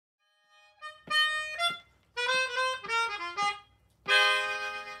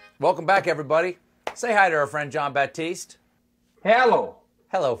Welcome back, everybody. Say hi to our friend John Baptiste. Hello.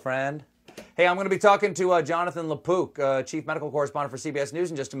 Hello, friend. Hey, I'm going to be talking to Jonathan LaPook, Chief Medical Correspondent for CBS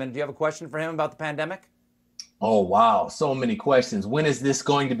News in just a minute. Do you have a question for him about the pandemic? Oh, wow. So many questions. When is this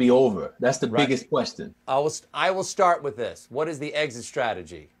going to be over? That's the biggest question. I will start with this. What is the exit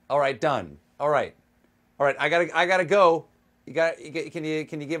strategy? All right, done. All right. I gotta go. Can you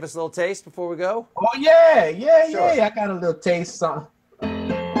give us a little taste before we go? Oh, yeah. Sure. I got a little taste something.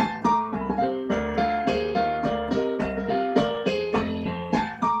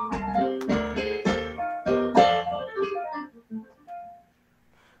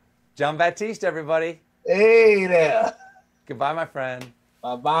 John Baptiste, everybody. Hey there. Goodbye, my friend.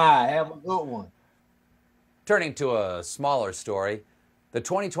 Bye-bye. Have a good one. Turning to a smaller story, the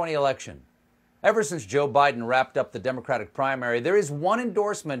 2020 election. Ever since Joe Biden wrapped up the Democratic primary, there is one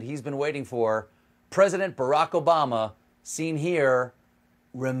endorsement he's been waiting for. President Barack Obama, seen here,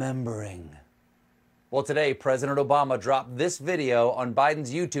 remembering. Well, today, President Obama dropped this video on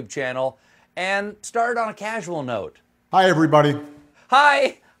Biden's YouTube channel and started on a casual note. Hi, everybody.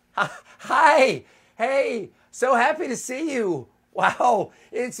 Hi. Hi. Hey, so happy to see you. Wow,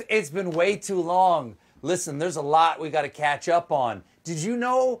 it's been way too long. Listen, there's a lot we got to catch up on. Did you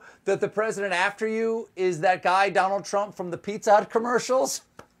know that the president after you is that guy, Donald Trump, from the Pizza Hut commercials?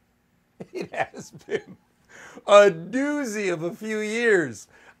 It has been a doozy of a few years.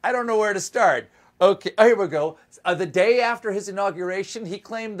 I don't know where to start. Okay, here we go. The day after his inauguration, he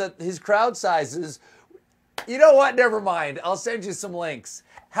claimed that his crowd sizes, you know what, never mind. I'll send you some links.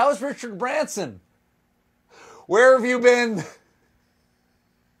 How's Richard Branson? Where have you been?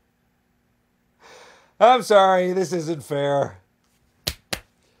 I'm sorry, this isn't fair.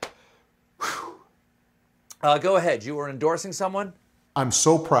 Go ahead. You were endorsing someone? I'm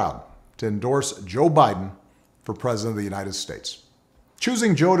so proud to endorse Joe Biden for President of the United States.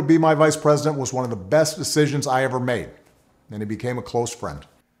 Choosing Joe to be my vice president was one of the best decisions I ever made, and he became a close friend.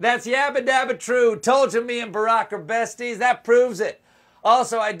 That's yabba dabba true. Told you me and Barack are besties. That proves it.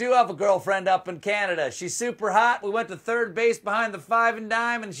 Also, I do have a girlfriend up in Canada. She's super hot. We went to third base behind the 5 and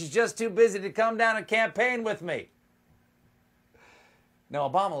dime, and she's just too busy to come down and campaign with me. Now,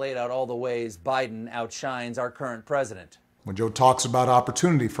 Obama laid out all the ways Biden outshines our current president. When Joe talks about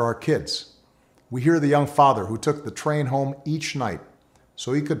opportunity for our kids, we hear the young father who took the train home each night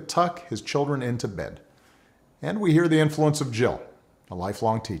so he could tuck his children into bed. And we hear the influence of Jill, a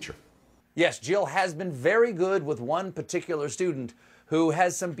lifelong teacher. Yes, Jill has been very good with one particular student who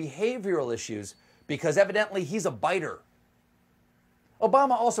has some behavioral issues because evidently he's a biter.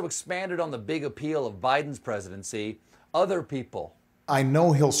 Obama also expanded on the big appeal of Biden's presidency, other people. I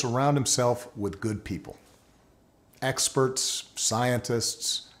know he'll surround himself with good people. Experts,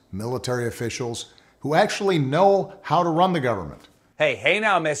 scientists, military officials who actually know how to run the government. Hey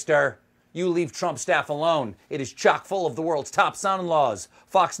now, mister. You leave Trump staff alone. It is chock full of the world's top son-in-laws,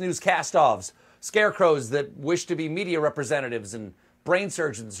 Fox News cast-offs, scarecrows that wish to be media representatives, and brain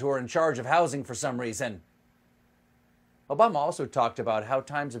surgeons who are in charge of housing for some reason. Obama also talked about how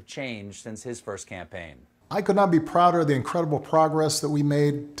times have changed since his first campaign. I could not be prouder of the incredible progress that we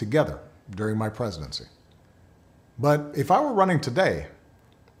made together during my presidency. But if I were running today,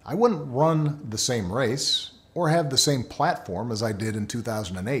 I wouldn't run the same race or have the same platform as I did in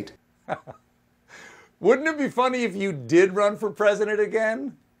 2008. Wouldn't it be funny if you did run for president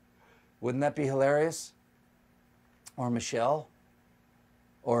again? Wouldn't that be hilarious? Or Michelle?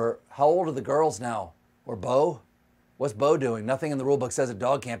 Or how old are the girls now? Or Bo? What's Bo doing? Nothing in the rule book says a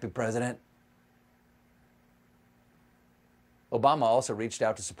dog can't be president. Obama also reached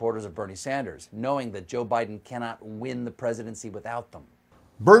out to supporters of Bernie Sanders, knowing that Joe Biden cannot win the presidency without them.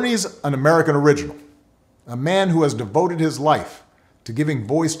 Bernie's an American original, a man who has devoted his life to giving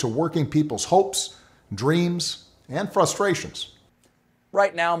voice to working people's hopes, dreams, and frustrations.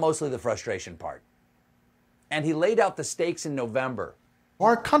 Right now, mostly the frustration part. And he laid out the stakes in November.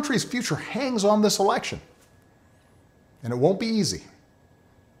 Our country's future hangs on this election, and it won't be easy.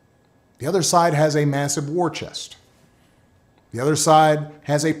 The other side has a massive war chest. The other side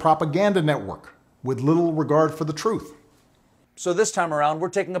has a propaganda network with little regard for the truth. So this time around, we're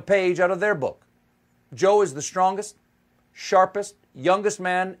taking a page out of their book. Joe is the strongest, sharpest, youngest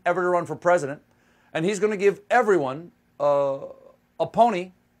man ever to run for president, and he's going to give everyone a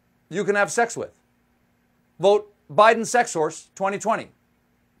pony you can have sex with. Vote Biden Sex Horse 2020.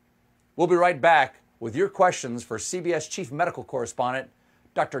 We'll be right back with your questions for CBS Chief Medical Correspondent,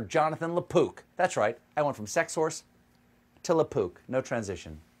 Dr. Jonathan LaPook. That's right, I went from sex horse to LaPook. No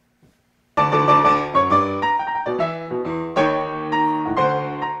transition.